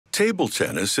Table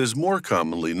tennis is more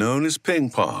commonly known as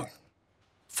ping-pong.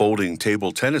 Folding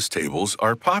table tennis tables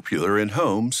are popular in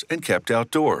homes and kept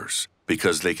outdoors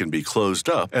because they can be closed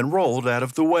up and rolled out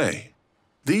of the way.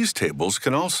 These tables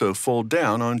can also fold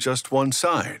down on just one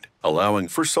side, allowing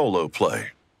for solo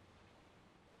play.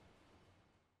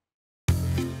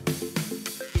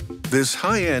 This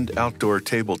high-end outdoor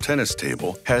table tennis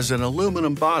table has an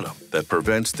aluminum bottom that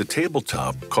prevents the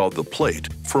tabletop, called the plate,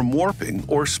 from warping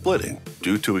or splitting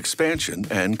due to expansion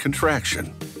and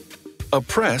contraction. A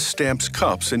press stamps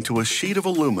cups into a sheet of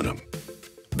aluminum.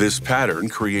 This pattern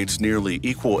creates nearly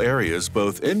equal areas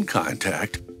both in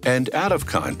contact and out of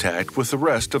contact with the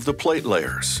rest of the plate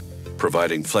layers,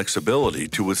 providing flexibility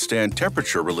to withstand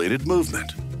temperature-related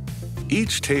movement.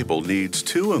 Each table needs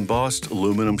 2 embossed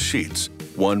aluminum sheets,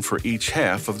 one for each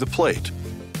half of the plate.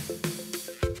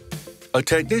 A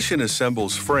technician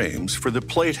assembles frames for the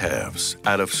plate halves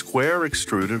out of square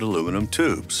extruded aluminum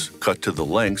tubes, cut to the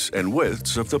lengths and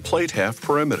widths of the plate half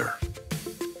perimeter.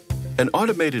 An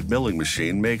automated milling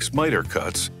machine makes miter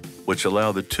cuts, which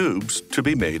allow the tubes to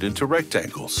be made into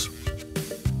rectangles.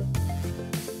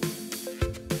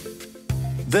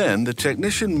 Then the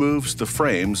technician moves the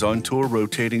frames onto a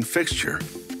rotating fixture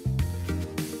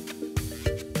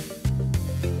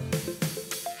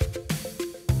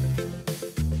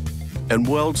and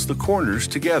welds the corners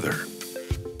together.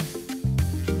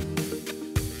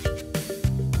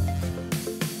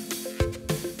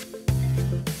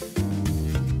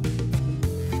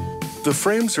 The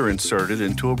frames are inserted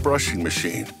into a brushing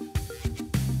machine.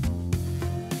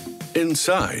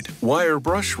 Inside, wire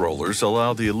brush rollers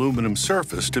allow the aluminum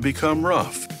surface to become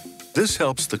rough. This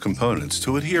helps the components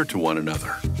to adhere to one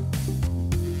another.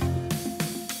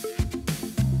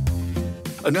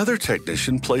 Another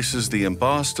technician places the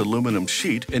embossed aluminum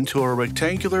sheet into a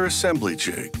rectangular assembly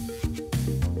jig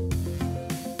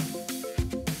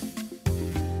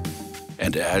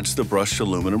and adds the brushed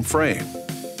aluminum frame.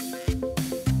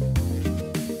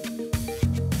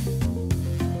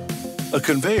 A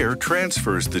conveyor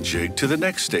transfers the jig to the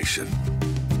next station.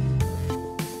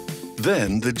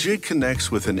 Then the jig connects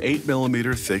with an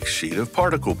 8mm thick sheet of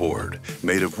particle board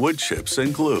made of wood chips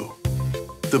and glue.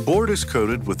 The board is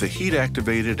coated with a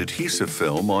heat-activated adhesive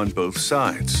film on both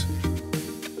sides.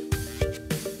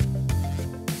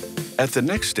 At the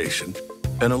next station,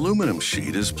 an aluminum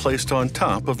sheet is placed on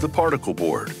top of the particle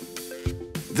board.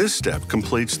 This step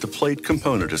completes the plate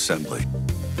component assembly.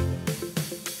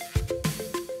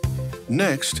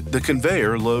 Next, the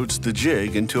conveyor loads the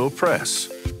jig into a press.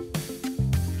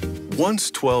 Once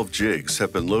 12 jigs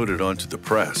have been loaded onto the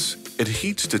press, it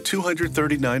heats to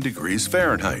 239 degrees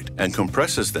Fahrenheit and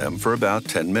compresses them for about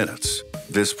 10 minutes.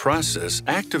 This process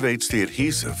activates the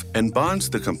adhesive and bonds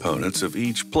the components of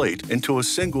each plate into a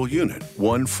single unit,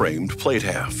 one framed plate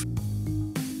half.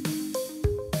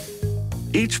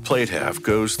 Each plate half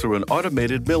goes through an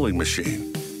automated milling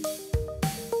machine.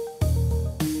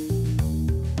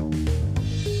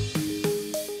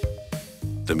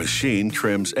 The machine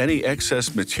trims any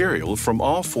excess material from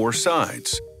all 4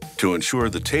 sides to ensure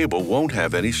the table won't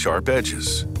have any sharp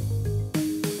edges.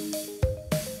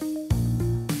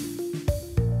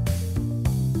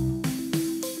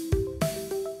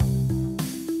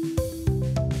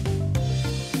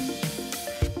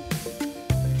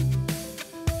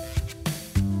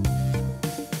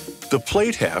 The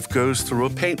plate half goes through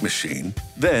a paint machine,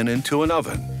 then into an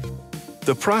oven.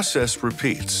 The process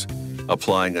repeats,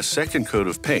 applying a second coat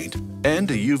of paint and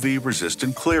a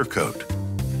UV-resistant clear coat.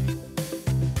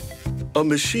 A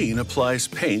machine applies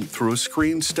paint through a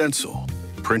screen stencil,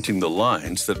 printing the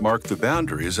lines that mark the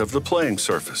boundaries of the playing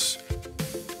surface.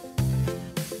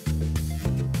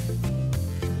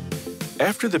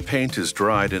 After the paint is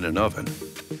dried in an oven,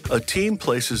 a team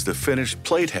places the finished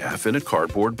plate half in a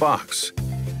cardboard box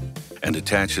and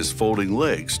attaches folding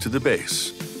legs to the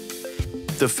base.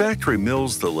 The factory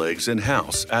mills the legs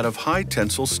in-house out of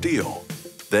high-tensile steel,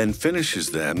 then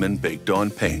finishes them in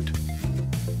baked-on paint.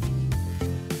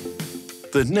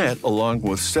 The net, along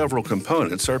with several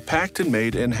components, are packed and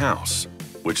made in-house,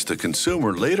 which the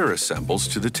consumer later assembles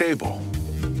to the table.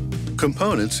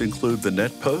 Components include the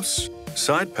net posts,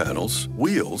 side panels,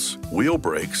 wheels, wheel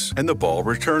brakes, and the ball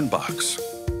return box.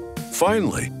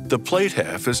 Finally, the plate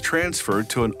half is transferred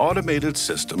to an automated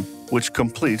system which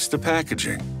completes the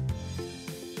packaging.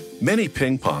 Many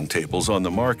ping-pong tables on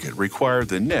the market require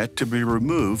the net to be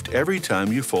removed every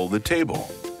time you fold the table.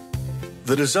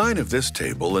 The design of this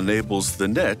table enables the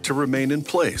net to remain in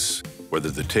place, whether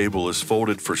the table is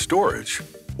folded for storage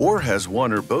or has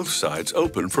one or both sides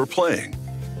open for playing.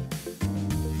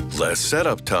 Less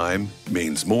setup time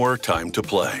means more time to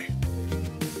play.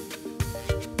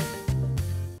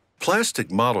 Plastic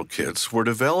model kits were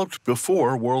developed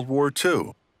before World War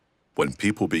II, when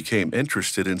people became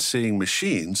interested in seeing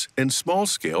machines in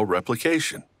small-scale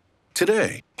replication.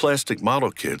 Today, plastic model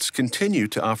kits continue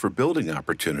to offer building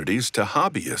opportunities to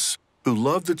hobbyists who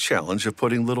love the challenge of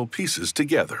putting little pieces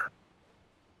together.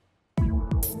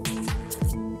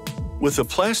 With a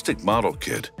plastic model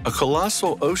kit, a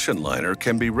colossal ocean liner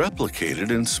can be replicated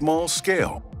in small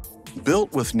scale.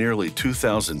 Built with nearly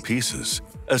 2,000 pieces,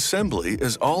 assembly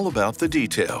is all about the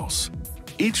details.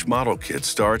 Each model kit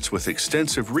starts with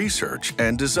extensive research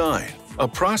and design, a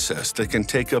process that can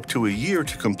take up to a year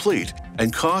to complete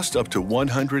and cost up to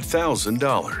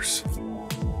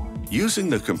 $100,000. Using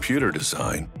the computer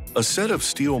design, a set of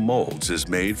steel molds is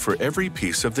made for every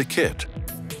piece of the kit.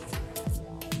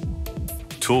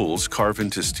 Tools carve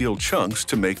into steel chunks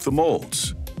to make the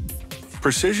molds.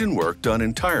 Precision work done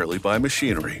entirely by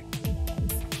machinery.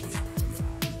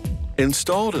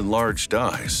 Installed in large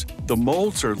dies, the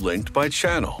molds are linked by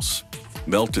channels.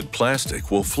 Melted plastic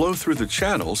will flow through the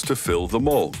channels to fill the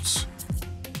molds.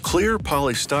 Clear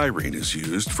polystyrene is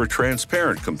used for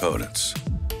transparent components.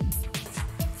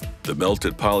 The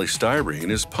melted polystyrene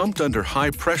is pumped under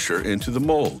high pressure into the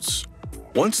molds.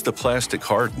 Once the plastic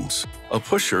hardens, a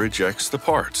pusher ejects the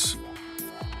parts.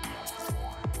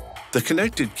 The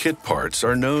connected kit parts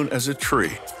are known as a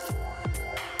tree.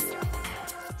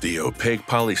 The opaque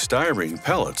polystyrene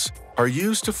pellets are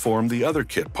used to form the other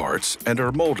kit parts and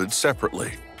are molded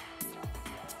separately.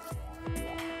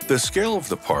 The scale of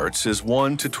the parts is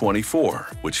 1 to 24,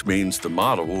 which means the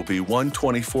model will be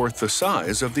 1/24th the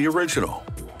size of the original.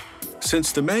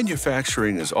 Since the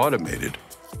manufacturing is automated,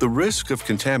 the risk of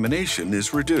contamination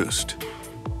is reduced.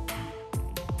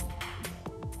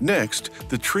 Next,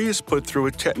 the tree is put through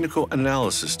a technical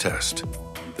analysis test.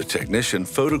 The technician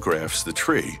photographs the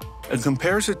tree and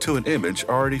compares it to an image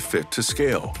already fit to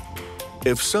scale.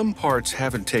 If some parts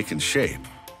haven't taken shape,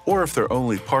 or if they're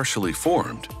only partially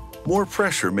formed, more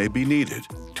pressure may be needed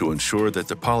to ensure that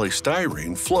the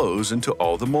polystyrene flows into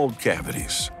all the mold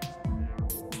cavities.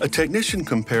 A technician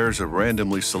compares a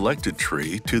randomly selected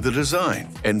tree to the design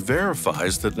and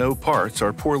verifies that no parts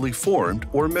are poorly formed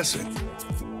or missing.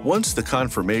 Once the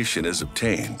confirmation is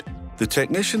obtained, the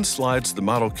technician slides the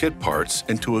model kit parts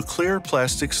into a clear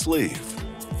plastic sleeve.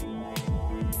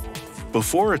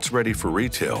 Before it's ready for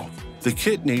retail, the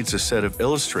kit needs a set of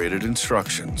illustrated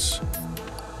instructions.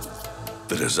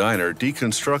 The designer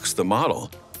deconstructs the model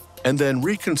and then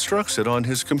reconstructs it on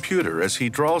his computer as he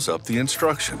draws up the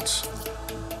instructions.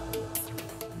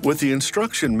 With the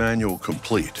instruction manual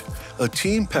complete, a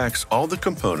team packs all the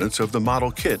components of the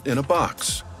model kit in a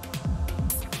box.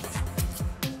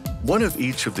 One of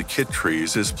each of the kit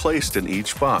trees is placed in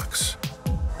each box.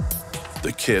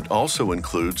 The kit also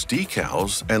includes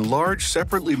decals and large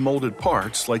separately molded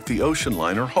parts like the ocean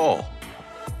liner hull.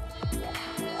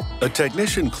 A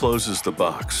technician closes the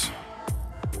box.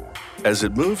 As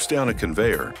it moves down a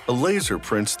conveyor, a laser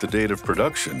prints the date of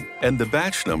production and the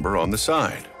batch number on the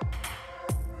side.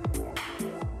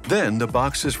 Then the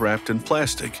box is wrapped in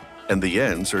plastic and the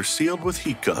ends are sealed with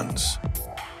heat guns.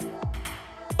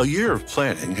 A year of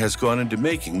planning has gone into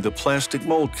making the plastic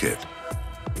mold kit.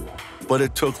 But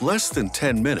it took less than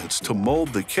 10 minutes to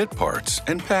mold the kit parts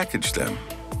and package them.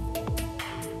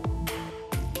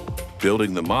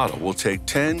 Building the model will take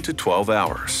 10 to 12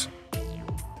 hours.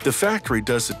 The factory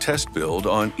does a test build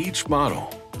on each model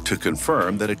to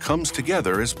confirm that it comes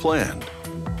together as planned.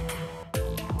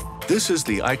 This is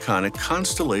the iconic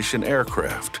Constellation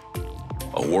aircraft,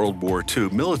 a World War II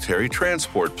military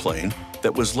transport plane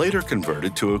that was later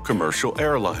converted to a commercial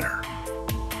airliner.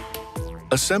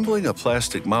 Assembling a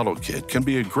plastic model kit can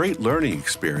be a great learning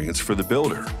experience for the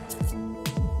builder.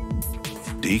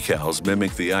 Decals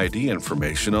mimic the ID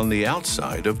information on the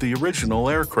outside of the original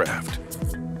aircraft.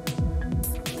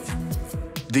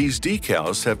 These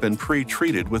decals have been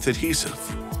pre-treated with adhesive.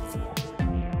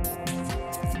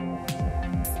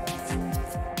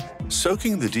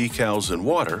 Soaking the decals in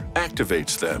water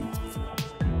activates them.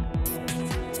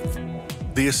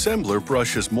 The assembler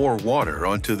brushes more water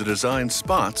onto the design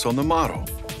spots on the model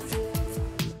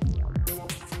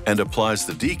and applies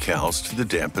the decals to the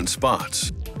dampened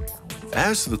spots.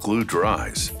 As the glue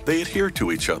dries, they adhere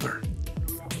to each other.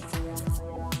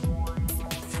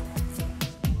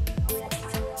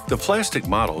 The plastic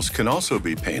models can also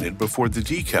be painted before the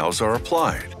decals are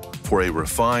applied for a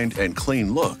refined and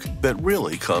clean look that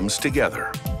really comes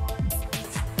together.